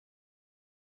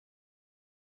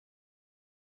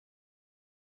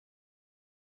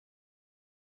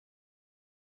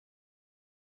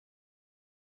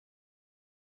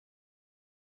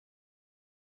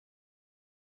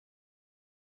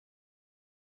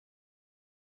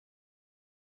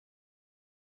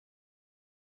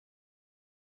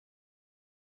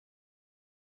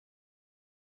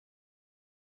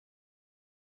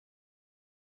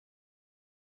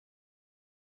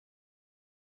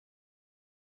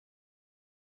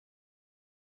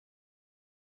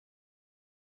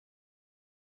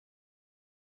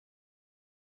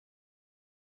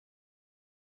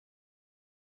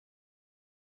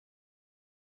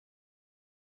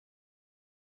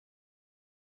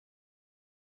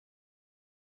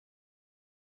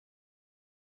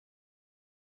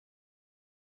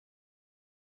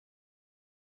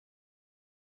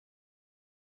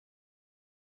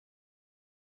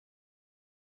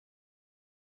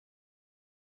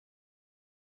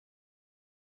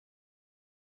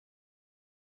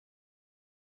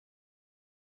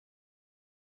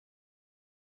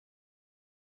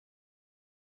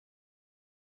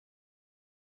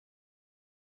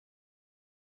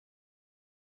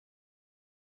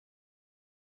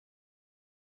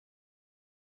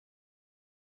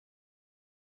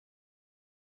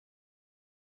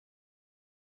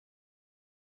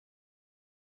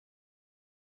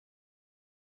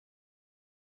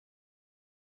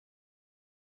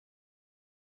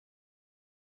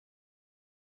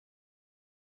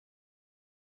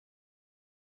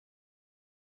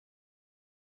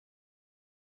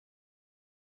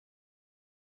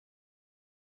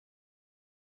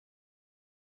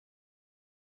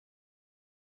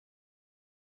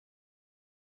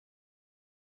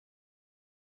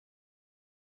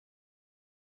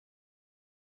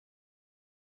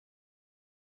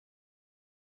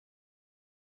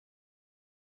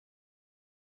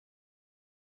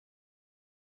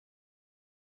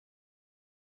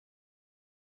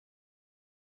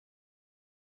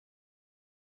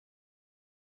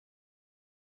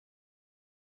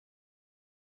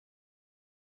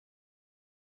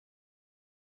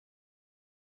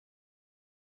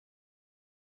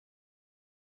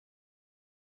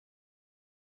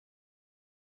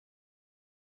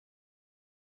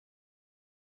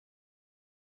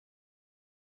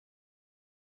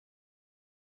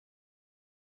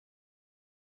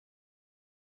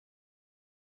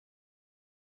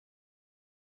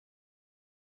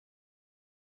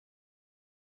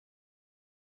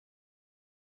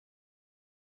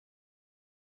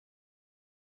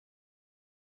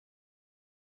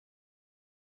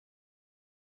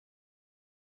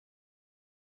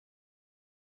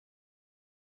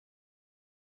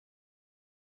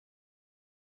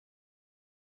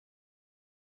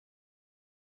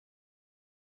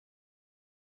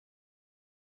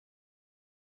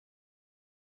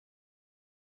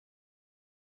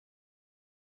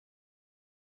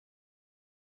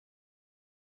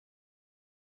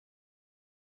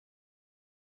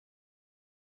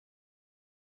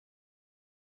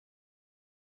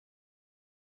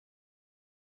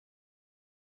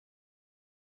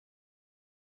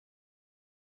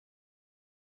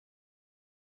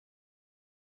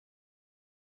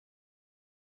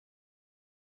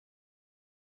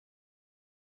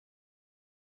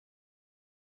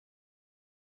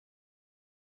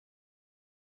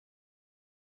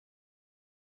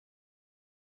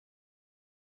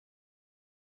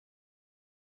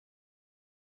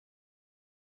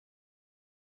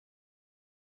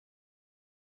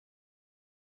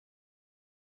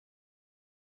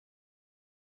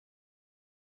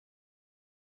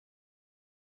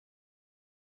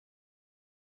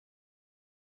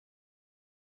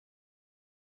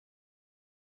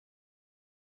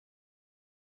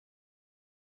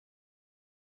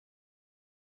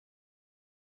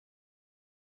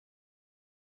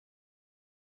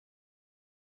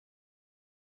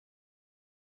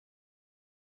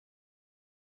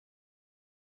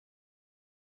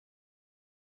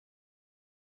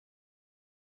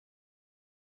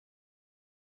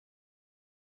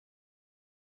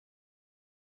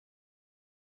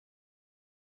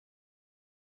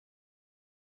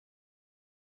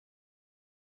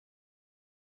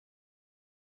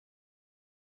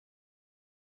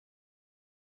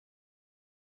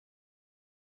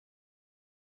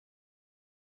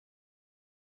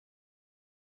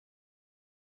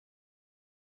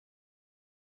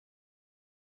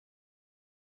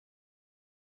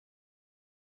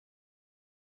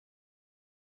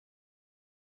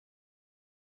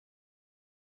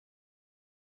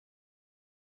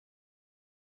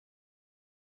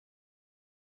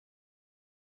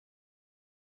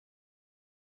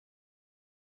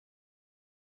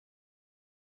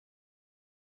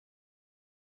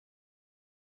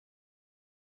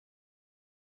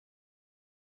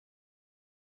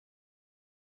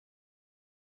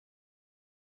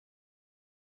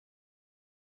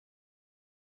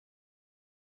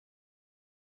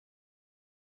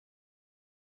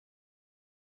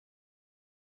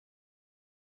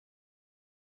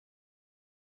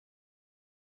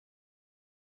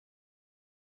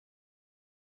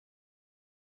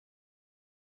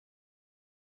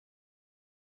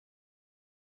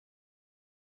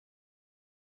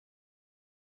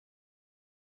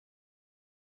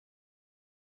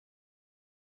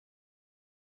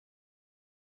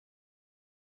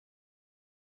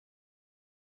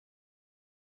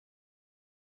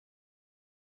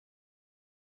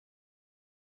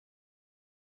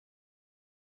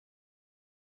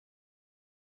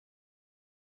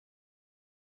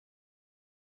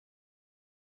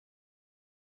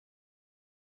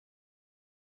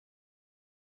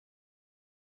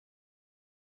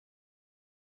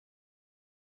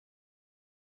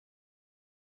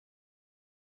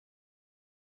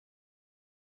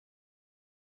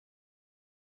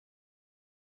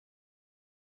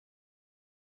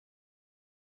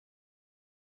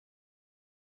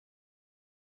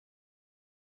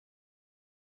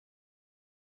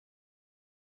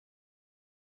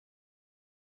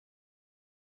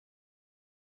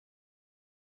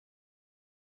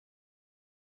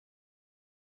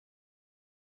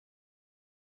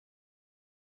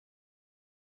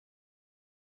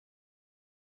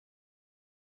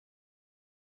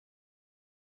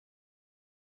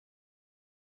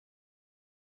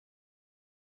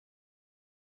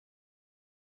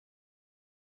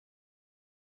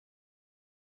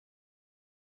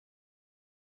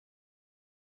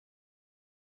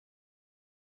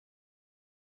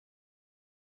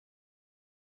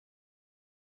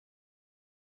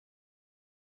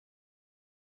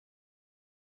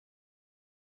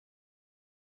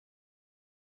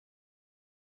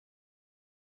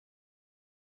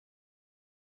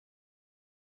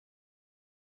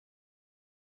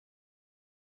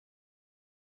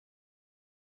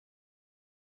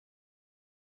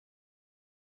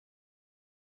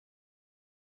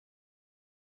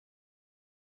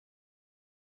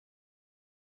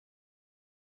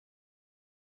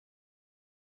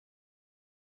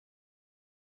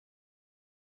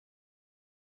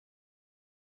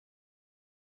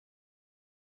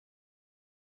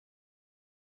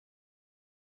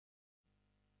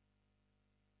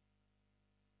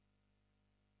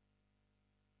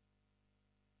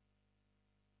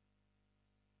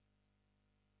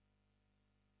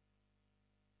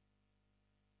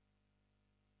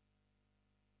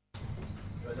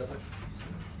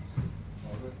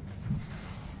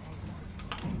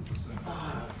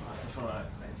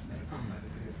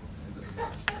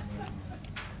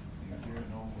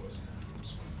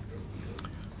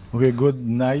Okay, good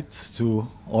night to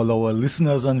all our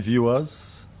listeners and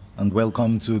viewers, and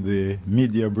welcome to the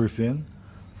media briefing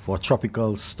for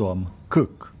Tropical Storm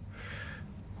Cook.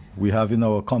 We have in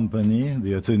our company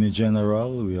the Attorney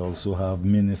General. We also have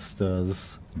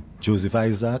Ministers Joseph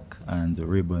Isaac and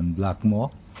Rayburn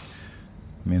Blackmore,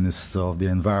 Minister of the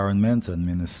Environment and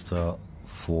Minister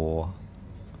for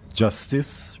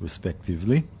Justice,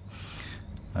 respectively.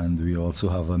 And we also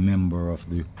have a member of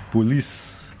the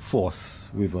police force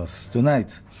with us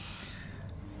tonight.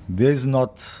 There's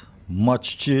not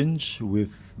much change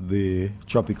with the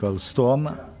tropical storm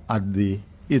at the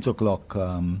 8 o'clock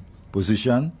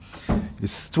position.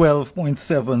 It's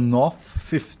 12.7 north,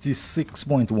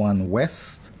 56.1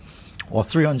 west, or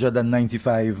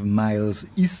 395 miles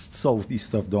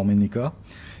east-southeast of Dominica.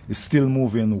 It's still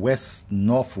moving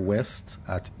west-northwest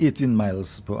at 18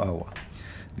 miles per hour.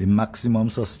 The maximum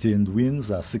sustained winds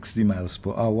are 60 miles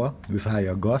per hour with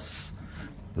higher gusts.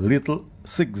 Little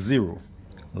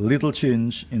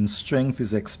change in strength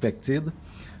is expected,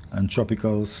 and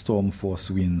tropical storm force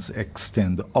winds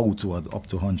extend outward up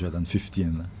to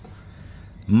 115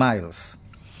 miles.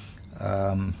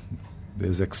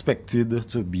 There's expected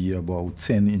to be about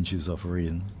 10 inches of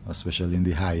rain, especially in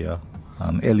the higher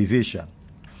elevation.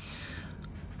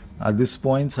 At this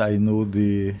point, I know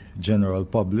the general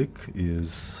public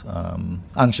is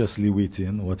anxiously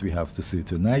waiting what we have to say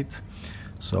tonight.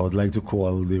 So I would like to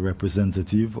call the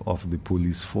representative of the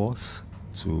police force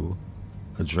to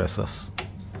address us.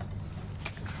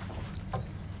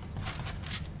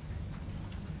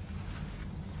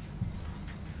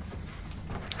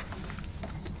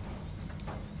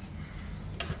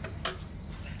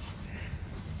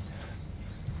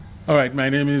 All right, my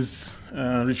name is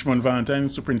Richmond Valentine,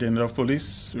 Superintendent of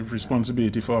Police with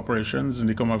responsibility for operations in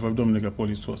the Commonwealth of Dominica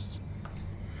Police Force.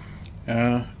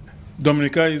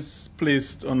 Dominica is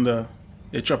placed under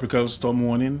a tropical storm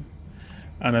warning,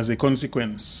 and as a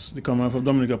consequence, the Commonwealth of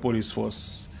Dominica Police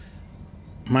Force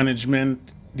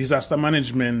disaster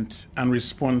management and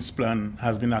response plan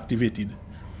has been activated.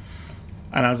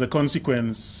 And as a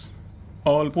consequence,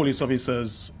 all police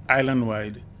officers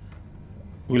island-wide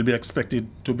will be expected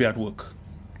to be at work.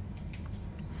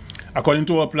 According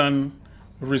to our plan,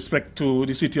 with respect to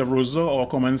the city of Roseau, our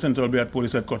command center will be at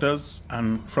police headquarters,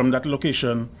 and from that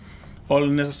location, all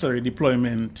necessary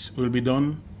deployment will be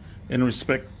done in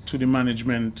respect to the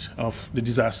management of the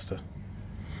disaster.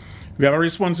 We have a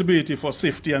responsibility for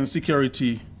safety and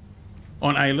security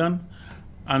on island,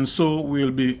 and so we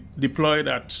will be deployed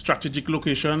at strategic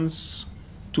locations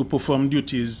to perform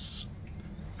duties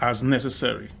as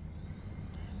necessary.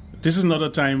 This is not a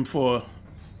time for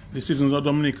the citizens of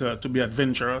Dominica to be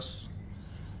adventurous.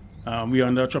 We are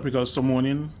under tropical storm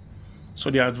warning,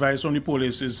 so the advice from the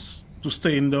police is to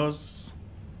stay indoors,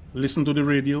 listen to the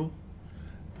radio,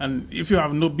 and if you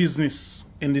have no business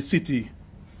in the city,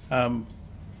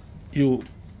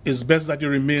 it's best that you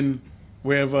remain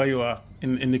wherever you are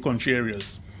in the country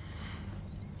areas.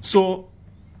 So,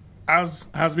 as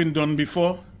has been done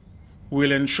before,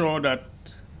 we'll ensure that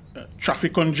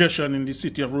traffic congestion in the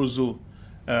city of Roseau,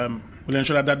 we'll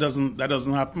ensure that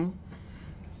doesn't happen.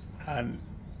 And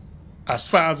as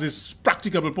far as is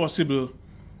practicable possible,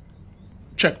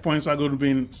 checkpoints are going to be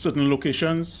in certain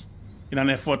locations in an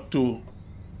effort to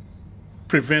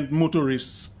prevent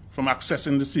motorists from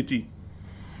accessing the city.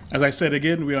 As I said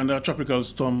again, we are under a tropical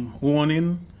storm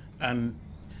warning, and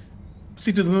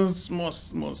citizens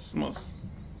must,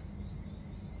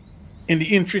 in the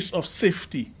interest of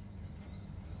safety,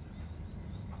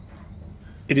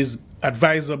 it is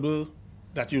advisable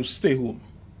that you stay home.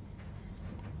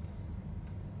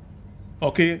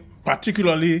 Okay,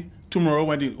 particularly tomorrow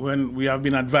when we have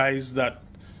been advised that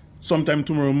sometime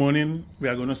tomorrow morning we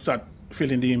are going to start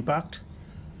feeling the impact.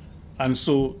 And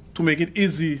so to make it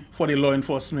easy for the law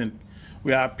enforcement,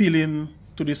 we are appealing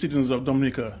to the citizens of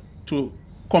Dominica to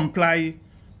comply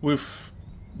with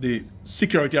the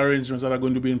security arrangements that are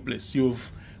going to be in place. You've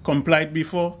complied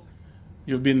before.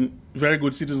 You've been very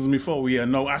good citizens before. We are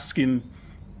now asking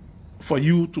for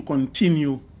you to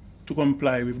continue to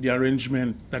comply with the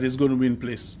arrangement that is going to be in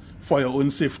place for your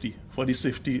own safety, for the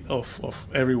safety of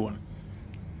everyone.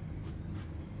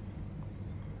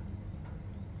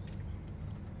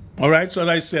 All right, so as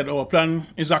I said, our plan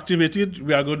is activated.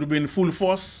 We are going to be in full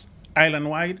force,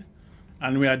 island-wide,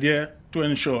 and we are there to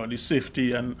ensure the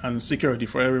safety and security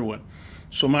for everyone.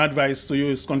 So my advice to you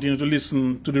is continue to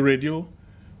listen to the radio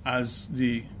as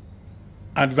the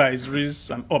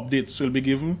advisories and updates will be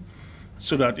given,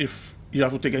 so that if you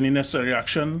have to take any necessary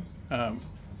action,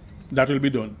 that will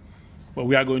be done. But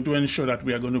we are going to ensure that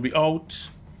we are going to be out,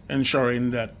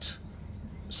 ensuring that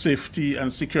safety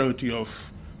and security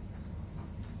of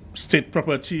state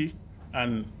property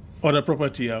and other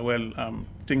property are well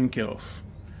taken care of.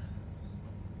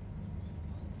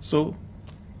 So,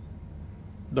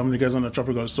 Dominica is on a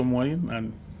tropical storm warning,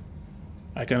 and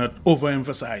I cannot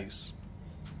overemphasize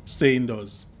stay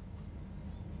indoors.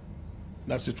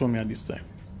 That's it for me at this time.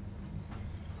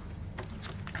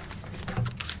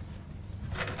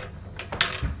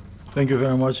 Thank you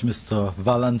very much, Mr.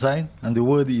 Valentine. And the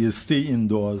word is stay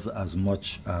indoors as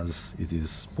much as it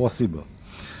is possible.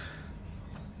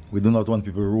 We do not want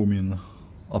people roaming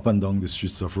up and down the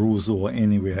streets of Roseau or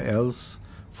anywhere else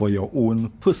for your own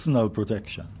personal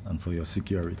protection and for your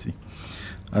security.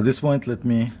 At this point, let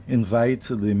me invite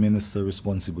the Minister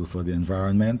responsible for the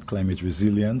environment, climate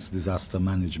resilience, disaster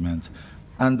management,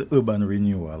 and urban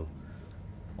renewal,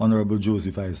 Honorable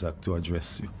Joseph Isaac, to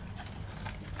address you.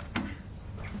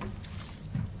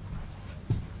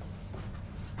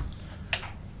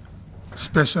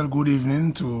 Special good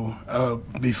evening to,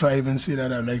 before I even say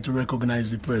that, I'd like to recognize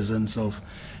the presence of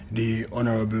the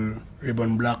Honorable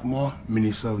Rayburn Blackmore,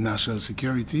 Minister of National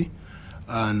Security,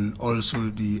 and also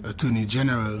the Attorney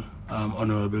General,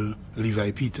 Honorable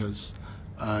Levi Peters,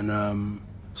 and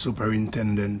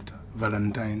Superintendent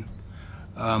Valentine.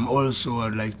 Also,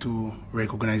 I'd like to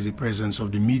recognize the presence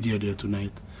of the media there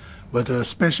tonight. But a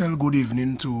special good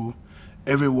evening to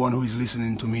everyone who is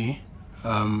listening to me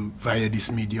via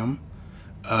this medium.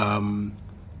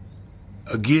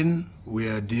 Again, we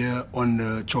are there on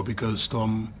the tropical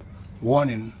storm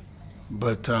warning,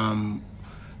 but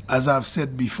as I've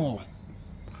said before,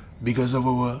 because of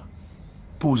our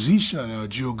position, our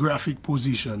geographic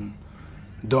position,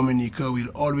 Dominica will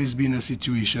always be in a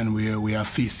situation where we are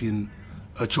facing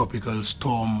a tropical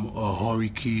storm or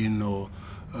hurricane or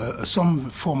some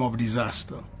form of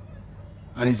disaster.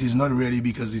 And it is not really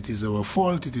because it is our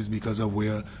fault, it is because of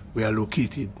where we are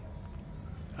located.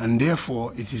 And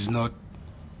therefore, it is not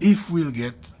if we'll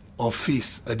get or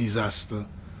face a disaster,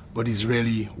 but it's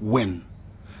really when.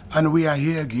 And we are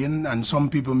here again, and some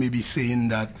people may be saying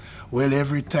that, well,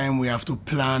 every time we have to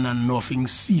plan and nothing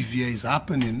severe is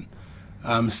happening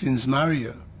since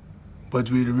Maria. But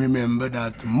we remember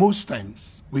that most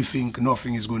times we think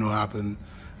nothing is going to happen,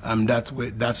 and that's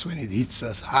when it hits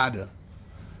us harder.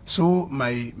 So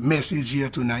my message here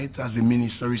tonight as the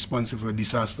Minister responsible for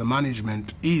disaster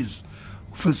management is,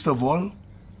 first of all,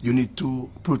 you need to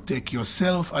protect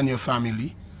yourself and your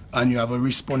family, and you have a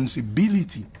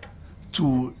responsibility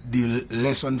to the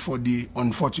lesson for the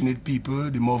unfortunate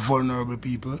people, the more vulnerable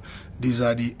people. These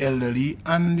are the elderly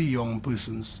and the young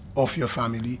persons of your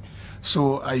family.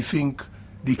 So I think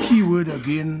the key word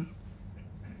again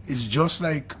is just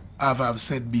like I've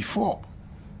said before,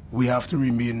 we have to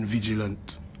remain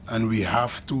vigilant and we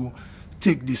have to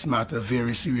take this matter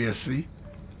very seriously.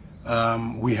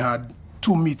 We had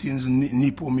 2 meetings,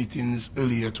 NEPO meetings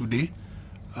earlier today,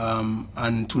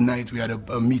 and tonight we had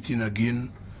a meeting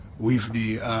again with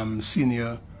the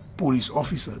senior police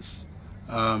officers.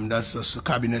 That's a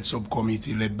cabinet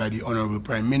subcommittee led by the Honorable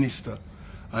Prime Minister.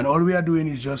 And all we are doing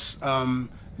is just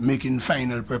making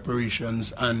final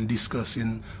preparations and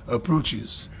discussing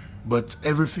approaches. But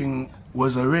everything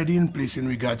was already in place in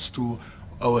regards to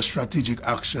our strategic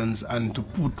actions and to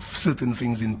put certain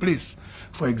things in place.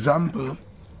 For example,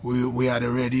 we had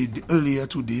already earlier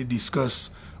today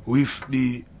discussed with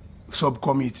the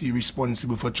subcommittee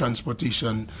responsible for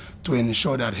transportation to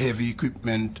ensure that heavy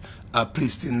equipment are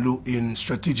placed in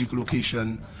strategic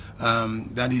location.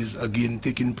 That is, again,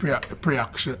 taking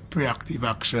proactive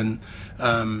action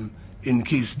in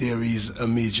case there is a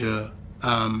major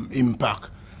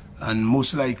impact. And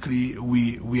most likely,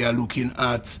 we are looking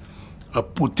at a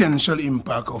potential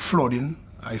impact of flooding.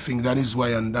 I think that is why,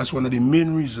 and that's one of the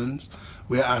main reasons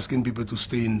we're asking people to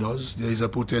stay indoors. There is a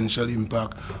potential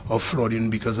impact of flooding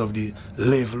because of the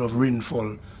level of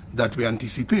rainfall that we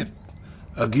anticipate.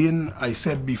 Again, I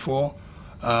said before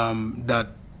that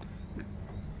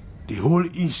the whole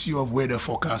issue of weather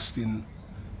forecasting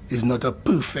is not a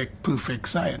perfect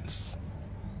science.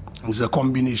 It's a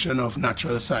combination of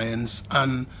natural science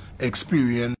and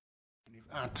experience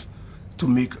to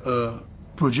make a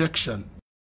projection.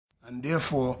 And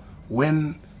therefore,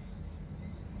 when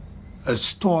a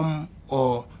storm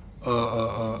or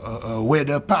a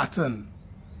weather pattern,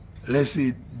 let's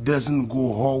say, doesn't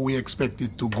go how we expect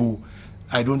it to go,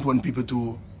 I don't want people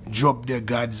to drop their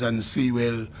guards and say,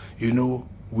 well, you know,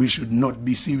 we should not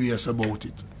be serious about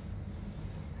it.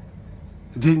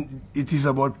 Then it is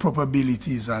about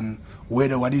probabilities and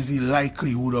what is the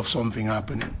likelihood of something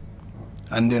happening.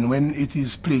 And then when it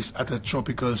is placed at a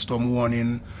tropical storm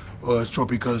warning or a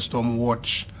tropical storm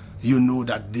watch, you know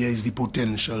that there is the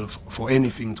potential for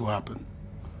anything to happen.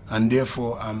 And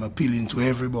therefore, I'm appealing to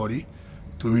everybody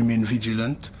to remain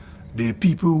vigilant. The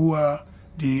people who are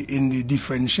in the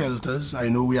different shelters, I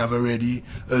know we have already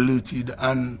alerted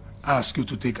and asked you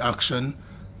to take action.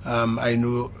 I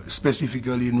know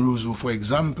specifically in Roseau, for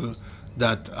example,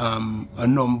 that a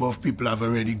number of people have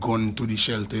already gone to the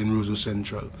shelter in Roseau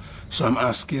Central. So I'm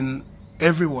asking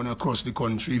everyone across the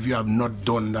country, if you have not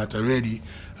done that already,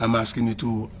 I'm asking you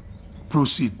to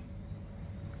proceed,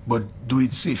 but do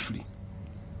it safely.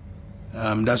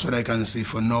 That's what I can say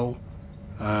for now.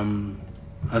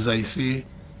 As I say,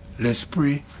 let's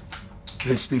pray,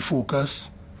 let's stay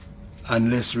focused,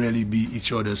 and let's really be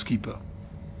each other's keeper.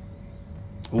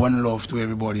 One love to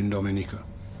everybody in Dominica.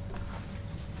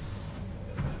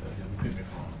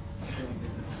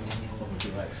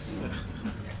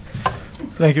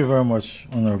 Thank you very much,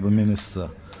 Honorable Minister.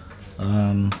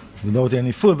 Without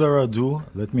any further ado,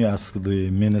 let me ask the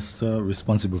Minister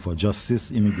responsible for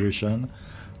Justice, Immigration,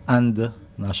 and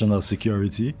National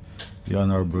Security, the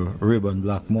Honorable Rayburn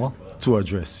Blackmore, to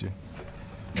address you.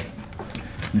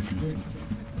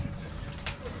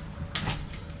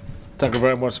 Thank you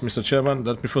very much, Mr. Chairman.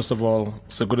 Let me first of all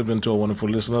say good evening to our wonderful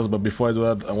listeners. But before I do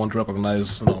that, I want to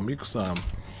recognize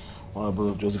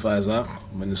Honorable Joseph Isaac,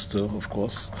 Minister, of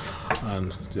course,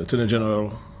 and the Attorney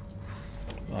General,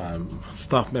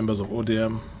 staff members of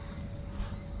ODM,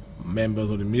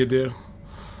 members of the media,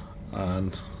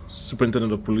 and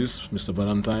Superintendent of Police, Mr.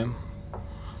 Valentine.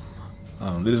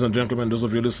 Ladies and gentlemen, those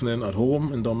of you listening at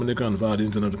home in Dominica and via the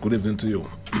internet, good evening to you.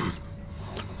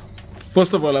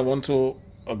 First of all, I want to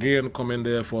again commend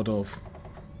the effort of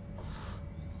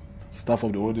staff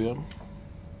of the ODM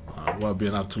who have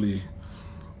been actually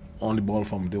on the ball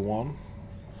from day one.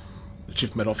 The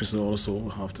Chief Med Officer also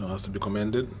has to be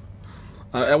commended.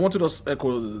 I want to just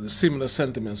echo the similar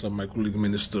sentiments of my colleague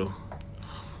Minister,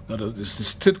 that the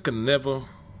state can never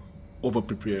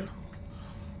over-prepare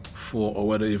for a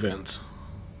weather event,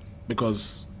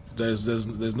 because there's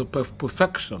no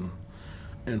perfection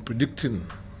in predicting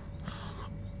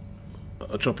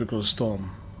a tropical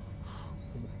storm.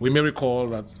 We may recall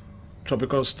that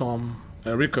Tropical Storm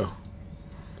Erika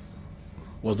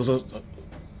was just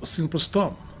a simple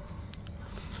storm,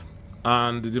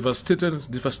 and the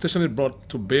devastation it brought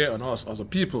to bear on us as a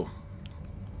people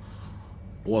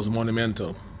was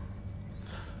monumental.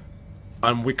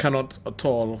 And we cannot at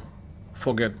all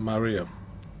forget Maria.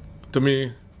 To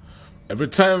me, every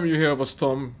time you hear of a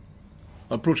storm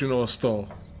approaching our store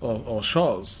or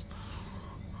shores,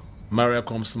 Maria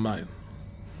comes to mind.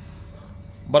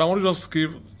 But I want to just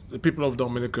give the people of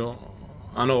Dominica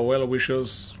and our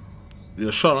well-wishers the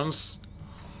assurance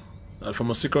that from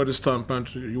a security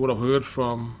standpoint, you would have heard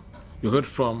from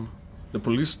the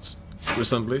police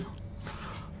recently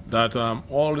that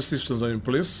all the systems are in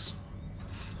place,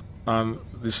 and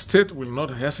the state will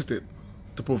not hesitate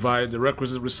to provide the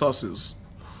requisite resources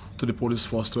to the police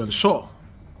force to ensure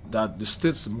that the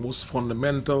state's most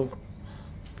fundamental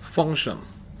function,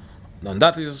 and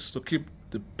that is to keep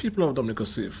the people of Dominica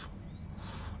safe,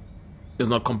 is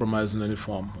not compromised in any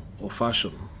form or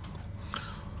fashion.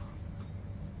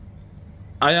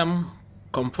 I am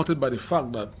comforted by the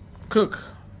fact that Kirk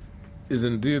is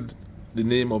indeed the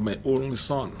name of my only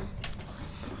son.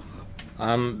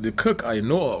 And the Kirk I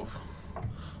know of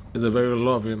is a very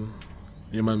loving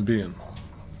human being.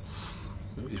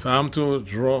 If I am to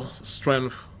draw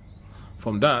strength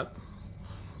from that,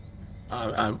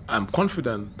 I'm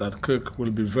confident that Kirk will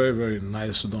be very, very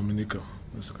nice to Dominica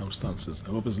in the circumstances.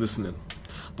 I hope he's listening.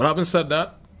 But having said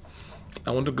that,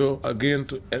 I want to go again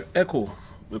to echo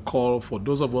the call for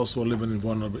those of us who are living in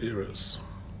vulnerable areas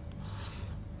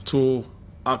to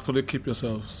actually keep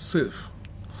yourself safe.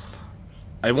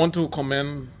 I want to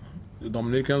commend the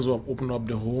Dominicans who have opened up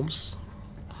their homes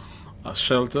as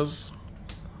shelters.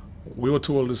 We were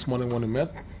told this morning when we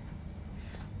met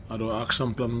at our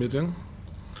action plan meeting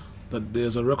that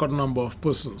there's a record number of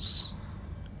persons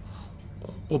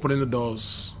opening the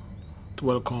doors to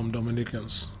welcome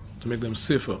Dominicans, to make them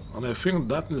safer. And I think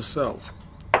that in itself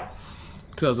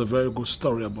tells a very good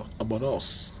story about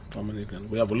us, Dominicans.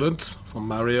 We have learned from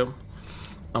Maria,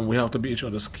 and we have to be each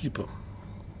other's keeper.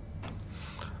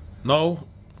 Now,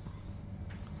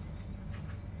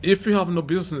 if you have no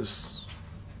business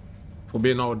for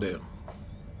being out there,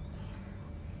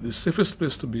 the safest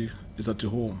place to be is at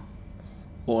your home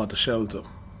or at a shelter.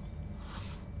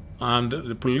 And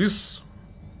the police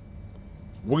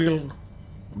will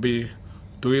be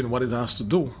doing what it has to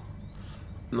do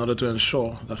in order to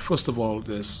ensure that, first of all,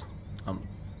 there's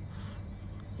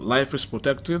life is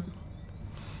protected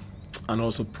and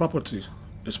also property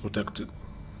is protected.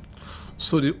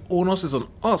 So the onus is on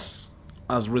us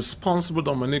as responsible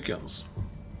Dominicans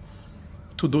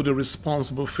to do the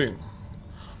responsible thing,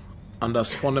 and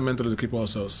that's fundamentally to keep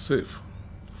ourselves safe.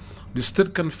 The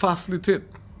state can facilitate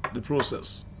the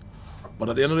process, but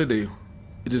at the end of the day,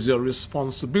 it is your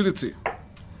responsibility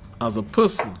as a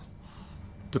person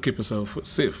to keep yourself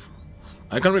safe.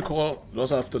 I can recall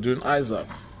just after doing Isaac,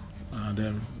 and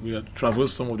then we had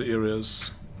traversed some of the areas,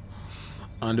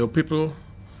 and there were people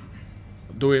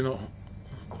doing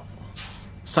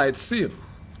sightseeing,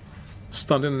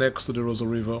 standing next to the Rosa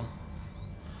River,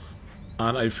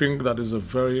 and I think that is a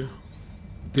very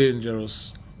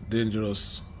dangerous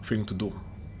thing to do.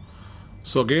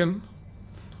 So again,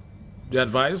 the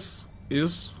advice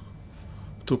is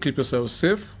to keep yourself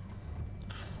safe,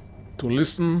 to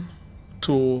listen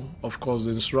to, of course,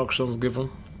 the instructions given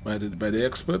by the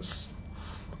experts,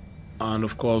 and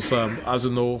of course, as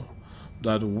you know,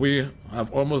 that we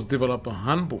have almost developed a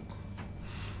handbook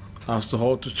as to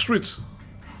how to treat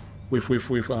with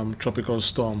tropical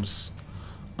storms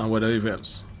and weather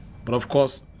events. But of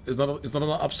course, it's not an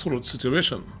absolute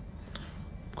situation,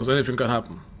 because anything can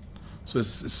happen. So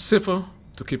it's safer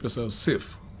to keep yourself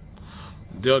safe.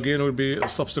 There again will be a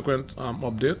subsequent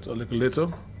update a little later,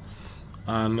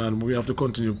 and we have to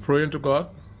continue praying to God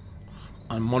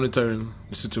and monitoring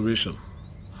the situation.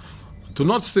 Do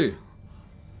not say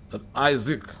that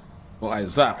Isaac or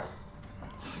Isaac,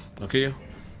 okay,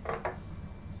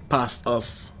 passed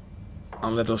us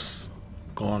and let us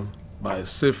go on by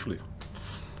safely.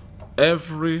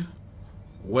 Every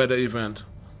weather event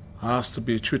has to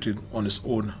be treated on its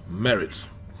own merits.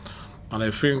 And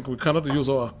I think we cannot use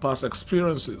our past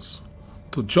experiences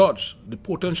to judge the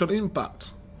potential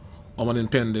impact of an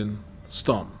impending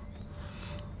storm.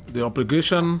 The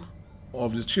obligation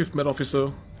of the Chief Met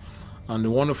Officer and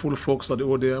the wonderful folks at the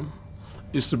ODM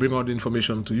is to bring out the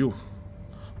information to you.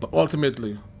 But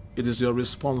ultimately, it is your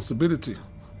responsibility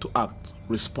to act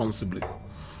responsibly.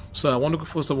 So I want to,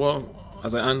 first of all,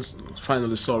 as I am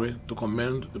finally sorry, to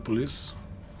commend the police.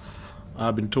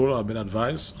 I've been told, I've been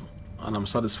advised, and I'm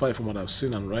satisfied from what I've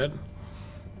seen and read,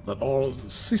 that all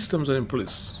systems are in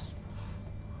place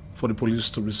for the police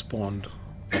to respond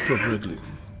appropriately.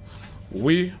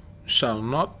 We shall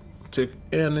not take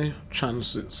any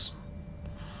chances,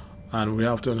 and we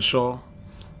have to ensure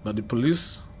that the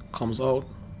police comes out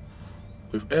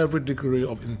with every degree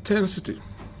of intensity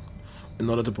in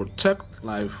order to protect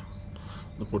life,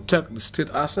 to protect the state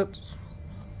assets,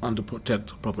 and to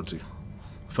protect property.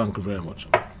 Thank you very much.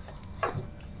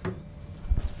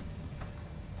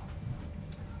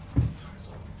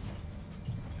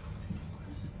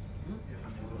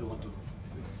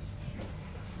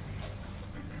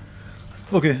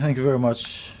 Okay, thank you very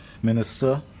much,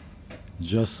 Minister.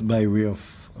 Just by way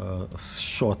of a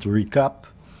short recap,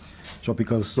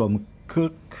 Tropical Storm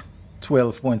Kirk,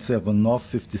 12.7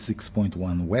 north,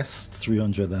 56.1 west,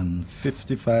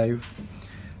 355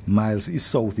 miles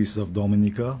east-southeast of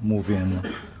Dominica, moving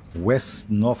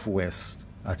west-northwest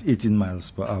at 18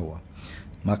 miles per hour.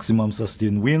 Maximum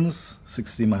sustained winds,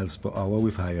 60 miles per hour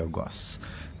with higher gusts.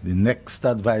 The next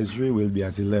advisory will be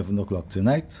at 11 o'clock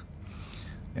tonight.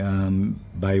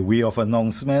 By way of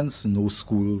announcements, no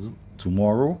school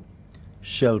tomorrow.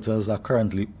 Shelters are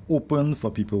currently open for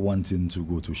people wanting to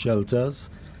go to shelters,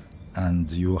 and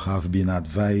you have been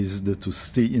advised to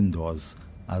stay indoors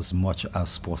as much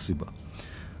as possible.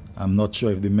 I'm not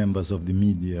sure if the members of the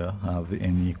media have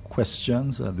any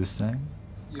questions at this time.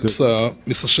 Yes,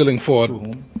 Mr.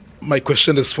 Shillingford, my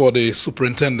question is for the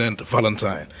Superintendent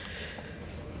Valentine.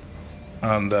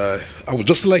 And I would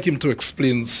just like him to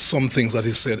explain some things that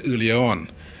he said earlier on.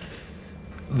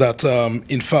 That,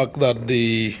 in fact, that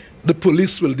the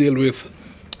police will deal with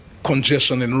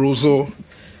congestion in Roseau.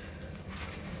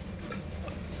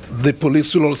 The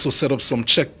police will also set up some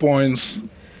checkpoints.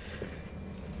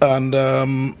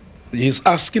 And he's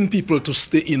asking people to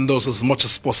stay indoors as much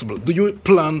as possible. Do you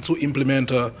plan to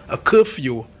implement a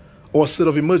curfew or a state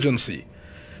of emergency?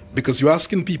 Because you're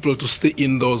asking people to stay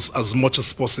indoors as much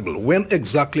as possible. When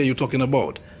exactly are you talking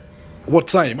about? What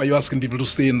time are you asking people to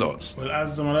stay indoors? Well,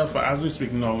 as a matter of fact, as we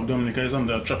speak now, Dominica is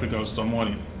under tropical storm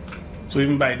warning. So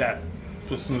even by that,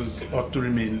 persons ought to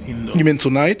remain indoors. You mean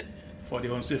tonight? For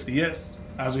their own safety, yes,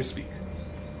 as we speak.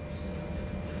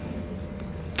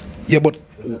 Yeah, but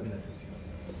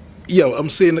I'm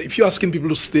saying if you're asking people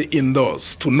to stay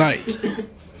indoors tonight,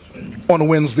 on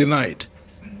Wednesday night,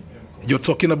 you're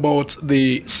talking about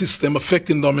the system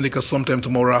affecting Dominica sometime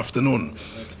tomorrow afternoon.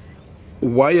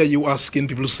 Why are you asking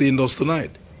people to stay indoors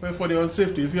tonight? Well, for their own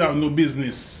safety, if you have no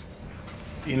business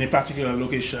in a particular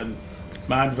location,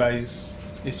 my advice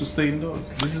is to stay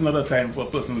indoors. This is not a time for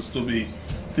persons to be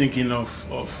thinking of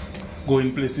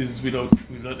going places without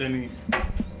any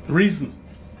reason.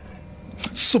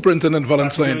 Superintendent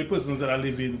Valentine. Particularly persons that are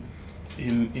living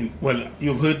well,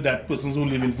 you've heard that persons who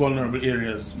live in vulnerable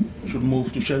areas should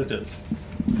move to shelters.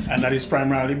 And that is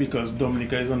primarily because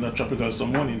Dominica is under tropical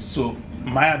storm warning. So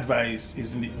my advice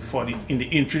is in the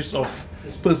interest of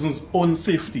persons' own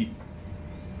safety.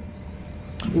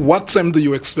 What time do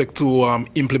you expect to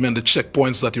implement the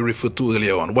checkpoints that you referred to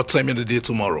earlier on? What time in the day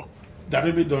tomorrow? That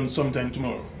will be done sometime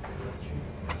tomorrow.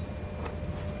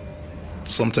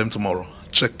 Sometime tomorrow,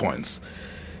 checkpoints.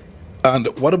 And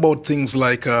what about things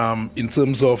like, in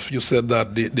terms of, you said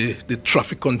that the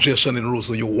traffic congestion in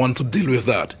Roseau, you want to deal with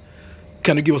that.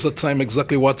 Can you give us a time,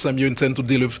 exactly what time you intend to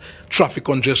deal with traffic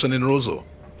congestion in Roseau?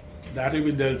 That will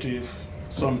be dealt with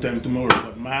sometime tomorrow.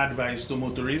 But my advice to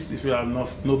motorists, if you have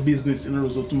no business in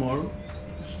Roseau tomorrow,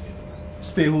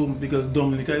 stay home because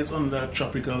Dominica is under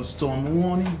tropical storm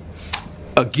warning.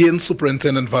 Again,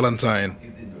 Superintendent Valentine,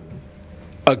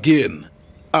 again,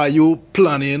 are you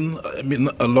planning, I mean,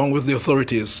 along with the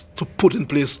authorities, to put in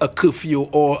place a curfew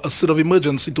or a state of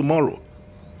emergency tomorrow?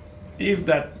 If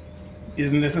that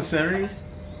is necessary,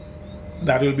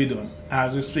 that will be done.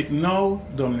 As we speak now,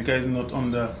 Dominica is not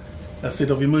under a state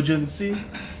of emergency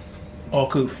or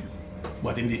curfew.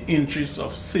 But in the interest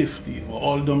of safety for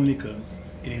all Dominicans,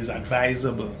 it is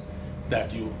advisable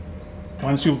that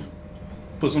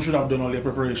person should have done all their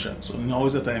preparation. So now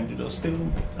is the time to just stay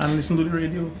home and listen to the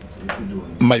radio.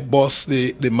 My boss,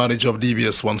 the manager of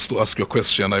DBS, wants to ask you a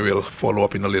question. I will follow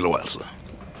up in a little while, sir.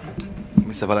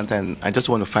 Mr. Valentine, I just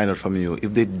want to find out from you,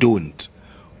 if they don't,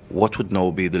 what would now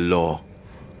be the law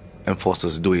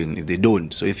enforcers doing if they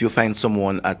don't? So if you find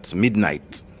someone at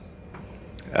midnight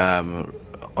on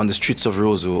the streets of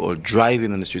Roseau or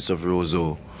driving on the streets of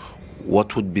Roseau,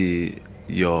 what would be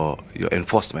your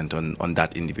enforcement on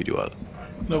that individual?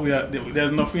 No,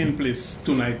 there's nothing in place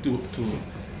tonight to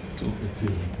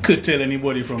curtail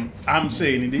anybody from, I'm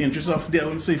saying, in the interest of their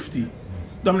own safety.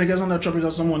 Dominica's under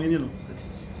tropical storm warning, you know.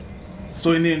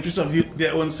 So in the interest of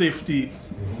their own safety,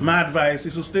 my advice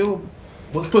is to stay home.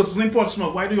 But persons in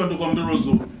Portsmouth, why do you want to come to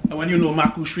Roseau? And when you know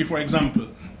Makushri, for example,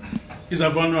 is a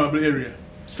vulnerable area,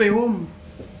 stay home.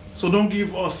 So don't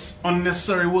give us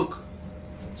unnecessary work.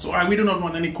 So we do not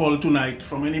want any call tonight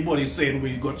from anybody saying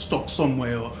we got stuck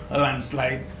somewhere or a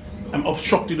landslide and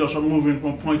obstructed us from moving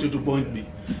from point A to point B.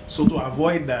 So to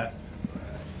avoid that,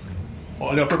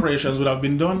 all your preparations would have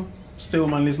been done. Stay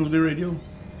home and listen to the radio.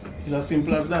 It's as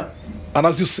simple as that. And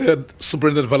as you said,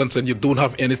 Superintendent Valentine, you don't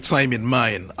have any time in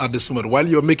mind at this moment. While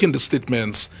you're making the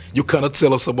statements, you cannot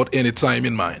tell us about any time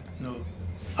in mind. No.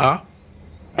 Huh?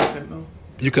 I said no.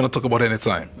 You cannot talk about any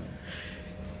time.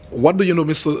 What do you know,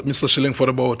 Mr. Shillingford,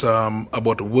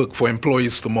 about work for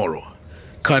employees tomorrow?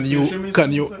 No,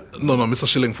 Mr.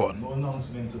 Shillingford. No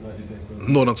announcement to that effect.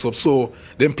 No, not so. So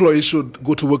the employees should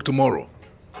go to work tomorrow.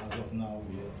 As of now,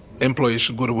 yes. Employees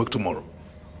should go to work tomorrow.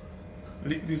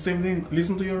 The same thing,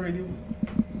 listen to your radio.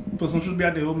 Person should be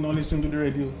at the home now listening to the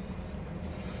radio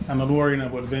and not worrying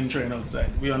about venturing outside.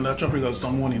 We're under tropical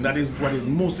storm warning. That is what is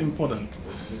most important.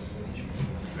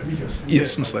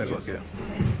 Yes, Mr. Isaac, yeah.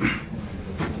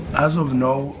 As of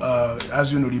now,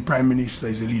 as you know, the Prime Minister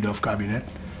is the leader of cabinet.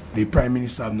 The Prime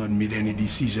Minister have not made any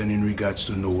decision in regards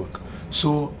to no work.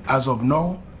 So as of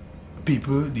now,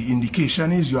 people, the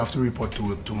indication is you have to report to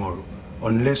work tomorrow,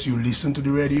 unless you listen to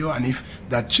the radio, and if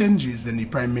that changes, then the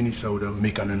Prime Minister would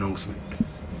make an announcement.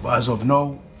 But as of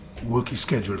now, work is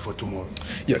scheduled for tomorrow.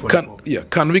 Yeah,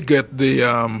 can we get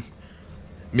the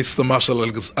Mr. Marshall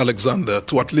Alexander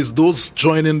to at least those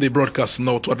joining the broadcast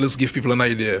now to at least give people an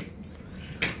idea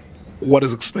what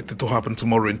is expected to happen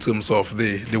tomorrow in terms of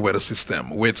the weather system,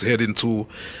 where it's heading to,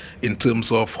 in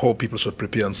terms of how people should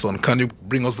prepare and so on. Can you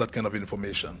bring us that kind of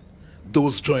information?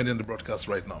 Those joining the broadcast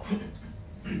right now.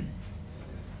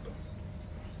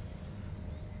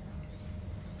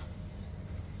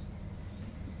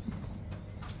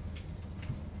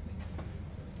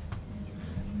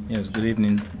 Yes, good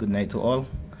evening, good night to all.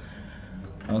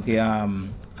 Okay,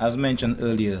 as mentioned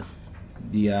earlier,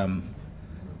 the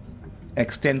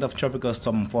extent of tropical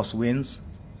storm force winds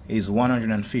is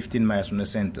 115 miles from the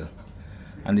center,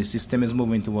 and the system is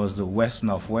moving towards the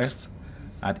west-northwest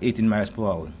at 18 miles per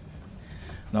hour.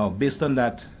 Now, based on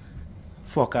that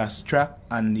forecast track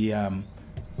and the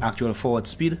actual forward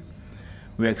speed,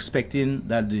 we're expecting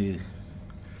that the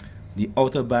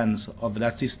outer bands of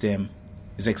that system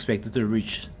is expected to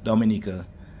reach Dominica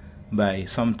by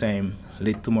sometime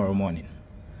late tomorrow morning,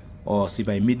 or say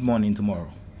by mid-morning tomorrow.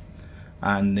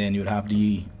 And then you'll have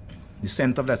the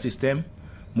center of that system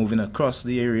moving across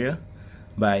the area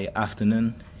by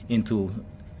afternoon into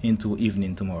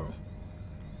evening tomorrow.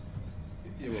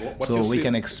 Yeah, well, so we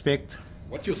can expect...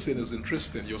 What you're saying is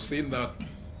interesting. You're saying that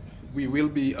we will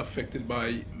be affected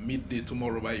by midday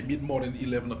tomorrow, by mid-morning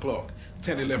 11 o'clock,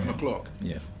 10, 11 o'clock.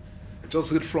 Yeah. I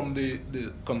just heard from the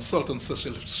consultant,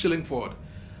 Shillingford,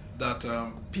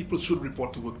 that people should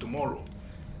report to work tomorrow.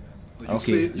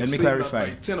 Okay, let me clarify.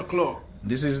 By 10 o'clock.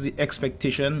 This is the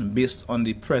expectation based on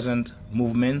the present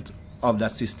movement of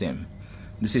that system.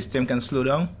 The system can slow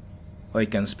down or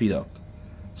it can speed up.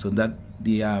 So that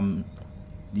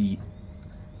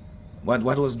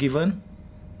what was given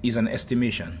is an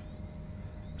estimation.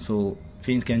 So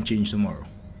things can change tomorrow.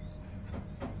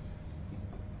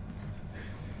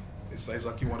 Mr.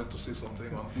 Isaac, you wanted to say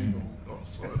something? No. Oh,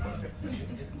 sorry.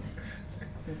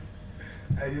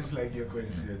 I just like your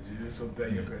questions. You know,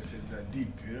 sometimes your questions are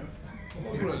deep, you know?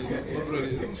 Not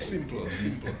really. Simple.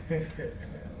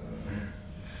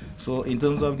 So in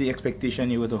terms of the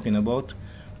expectation you were talking about,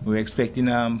 we're expecting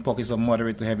pockets of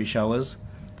moderate to heavy showers,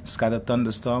 scattered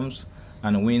thunderstorms,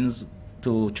 and winds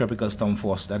to tropical storm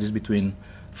force. That is between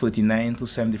 39 to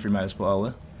 73 miles per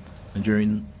hour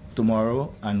during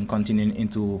tomorrow and continuing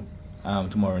into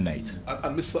tomorrow night.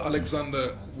 And Mr.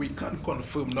 Alexander, we can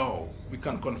confirm now,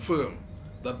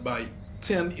 that by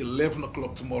 10, 11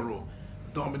 o'clock tomorrow,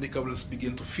 Dominica will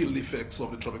begin to feel the effects of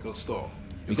the tropical storm.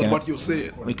 Is that what you're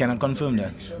saying? We cannot confirm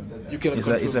that. You cannot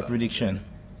confirm it's a prediction.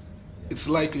 It's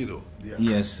likely though.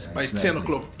 Yes. By 10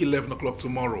 o'clock, 11 o'clock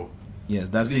tomorrow. Yes,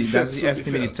 that's the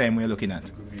estimated time we're looking at.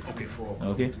 Okay.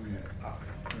 Okay.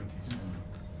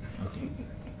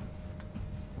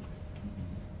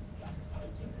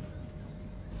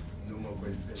 No more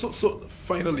questions. So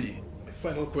finally,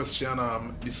 final question,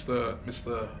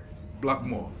 Mr.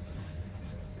 Blackmore.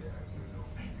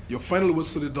 Your final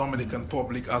words to the Dominican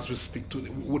public as we speak to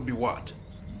would be what?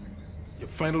 Your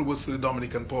final words to the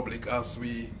Dominican public as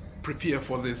we prepare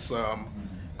for this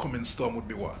coming storm would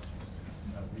be what?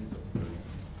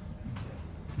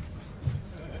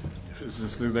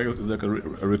 It's like a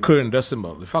recurring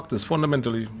decimal. The fact is,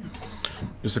 fundamentally,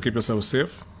 is to keep yourself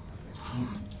safe.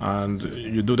 And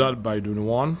you do that by doing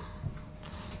one,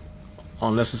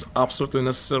 unless it's absolutely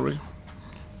necessary,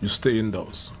 you stay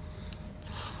indoors.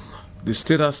 The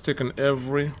state has taken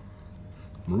every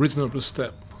reasonable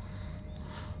step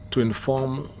to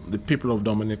inform the people of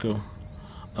Dominica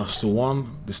as to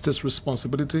one, the state's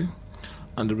responsibility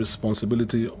and the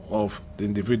responsibility of the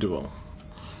individual.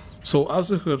 So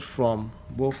as you heard from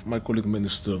both my colleague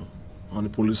minister and the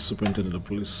police superintendent of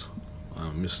police,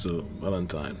 Mr.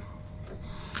 Valentine,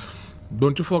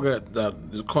 don't you forget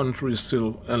that the country is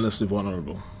still endlessly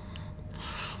vulnerable.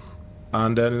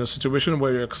 And then in a situation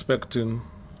where you're expecting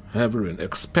heavy rain,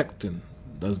 that's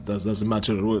a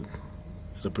material word,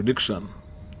 it's a prediction,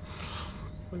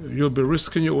 you'll be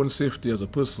risking your own safety as a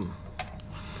person.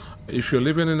 If you're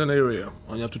living in an area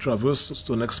and you have to traverse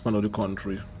to the next part of the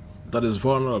country that is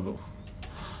vulnerable,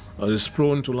 or is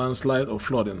prone to landslide or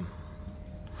flooding,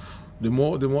 the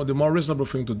more reasonable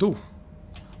thing to do,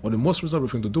 or the most reasonable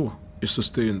thing to do, is to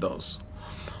stay indoors.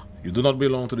 You do not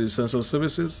belong to the essential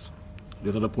services.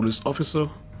 You're not a police officer.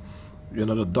 You're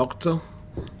not a doctor.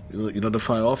 You're not a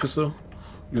fire officer.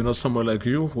 You're not someone like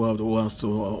you who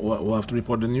have to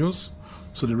report the news.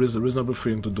 So the reasonable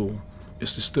thing to do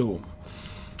is to stay home.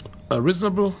 A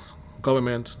reasonable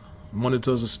government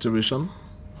monitors the situation,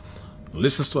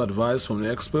 listens to advice from the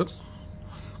experts,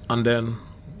 and then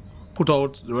put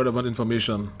out the relevant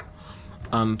information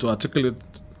and to articulate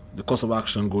the course of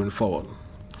action going forward.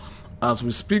 As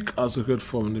we speak, as we heard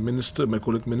from the minister, my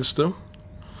colleague minister,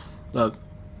 that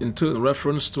in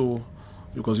reference to,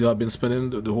 because you have been spending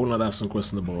the whole night asking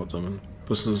questions about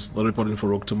persons not reporting for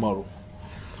work tomorrow.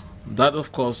 That,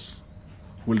 of course,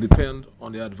 will depend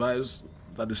on the advice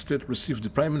that the state received, the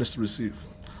Prime Minister received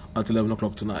at 11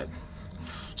 o'clock tonight.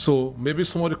 So maybe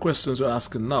some of the questions you're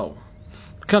asking now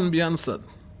can be answered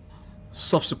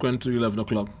subsequent to 11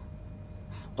 o'clock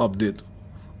update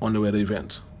on the weather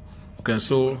event. Okay,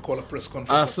 so call a press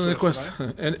conference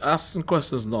asking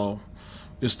questions now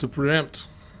is to preempt,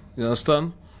 you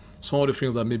understand, some of the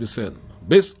things that may be said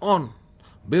based on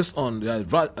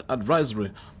the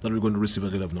advisory that we're going to receive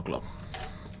at 11 o'clock.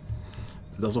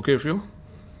 Is that okay with you?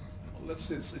 Let's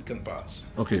say it can pass.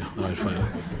 Okay, all right, fine.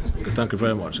 Okay, thank you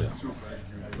very much. Yeah.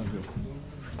 Thank you.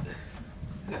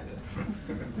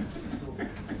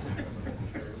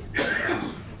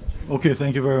 Okay,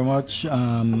 thank you very much.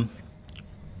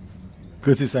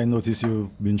 Curtis, I notice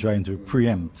you've been trying to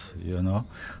preempt, you know.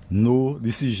 No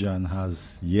decision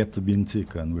has yet been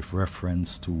taken with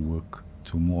reference to work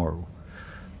tomorrow.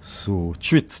 So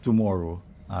treat tomorrow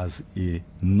as a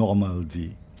normal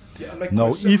day. Yeah, now,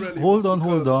 if, really hold on. If,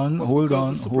 hold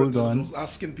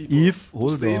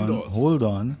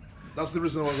on. That's the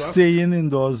reason I was asking. Staying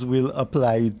indoors will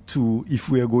apply to if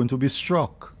we are going to be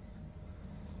struck.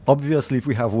 Obviously, if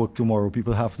we have work tomorrow,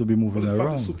 people have to be moving Well, in fact,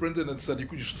 around. the superintendent said you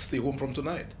should stay home from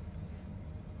tonight.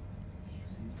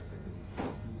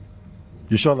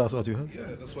 You sure that's what you heard?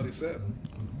 Yeah, that's what he said.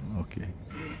 Okay.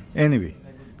 Anyway,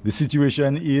 the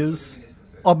situation is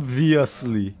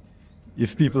obviously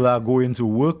if people are going to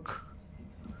work,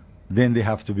 then they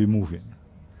have to be moving.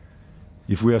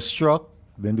 If we are struck,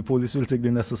 then the police will take the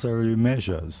necessary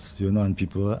measures, you know, and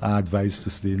people are advised to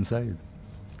stay inside,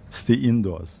 stay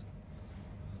indoors.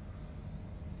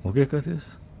 Okay, Curtis?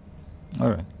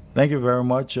 All right. Thank you very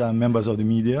much, members of the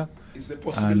media. Is there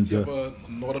possibility of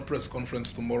another press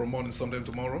conference tomorrow morning, sometime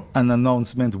tomorrow? An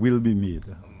announcement will be made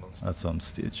at some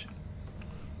stage.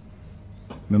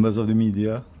 Members of the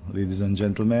media, ladies and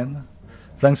gentlemen,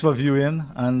 thanks for viewing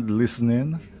and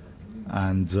listening,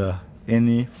 and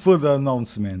any further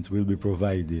announcement will be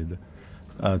provided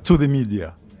to the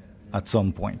media at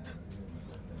some point.